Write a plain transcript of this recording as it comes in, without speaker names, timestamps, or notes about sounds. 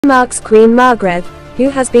Denmark's Queen Margrethe, who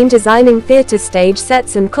has been designing theatre stage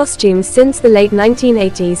sets and costumes since the late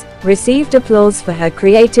 1980s, received applause for her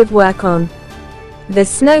creative work on The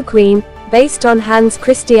Snow Queen, based on Hans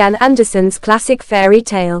Christian Andersen's classic fairy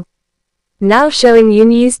tale. Now showing you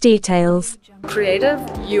news details. Creative,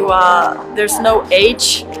 there's no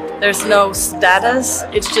age, there's no status,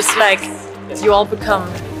 it's just like you all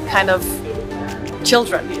become kind of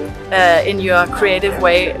children in your creative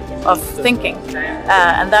way of thinking.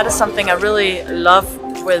 And that is something I really love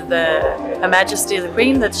with Her Majesty the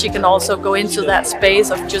Queen, that she can also go into that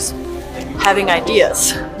space of just having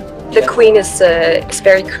ideas. The Queen is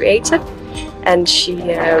very creative, and she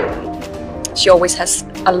always has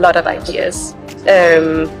a lot of ideas,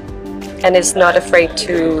 and is not afraid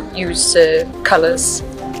to use colors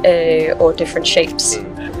or different shapes.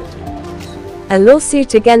 A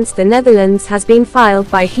lawsuit against the Netherlands has been filed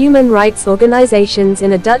by human rights organizations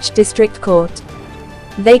in a Dutch district court.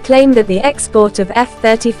 They claim that the export of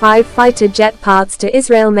F-35 fighter jet parts to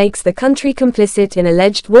Israel makes the country complicit in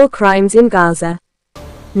alleged war crimes in Gaza.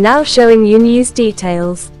 Now showing you news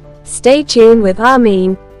details. Stay tuned with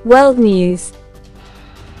Armin, World News.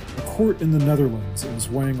 A court in the Netherlands is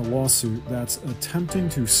weighing a lawsuit that's attempting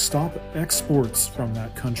to stop exports from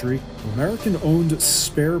that country of American-owned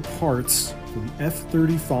spare parts for the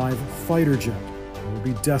F-35 fighter jet that will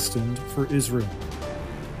be destined for Israel.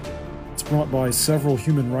 It's brought by several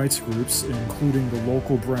human rights groups, including the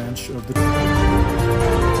local branch of the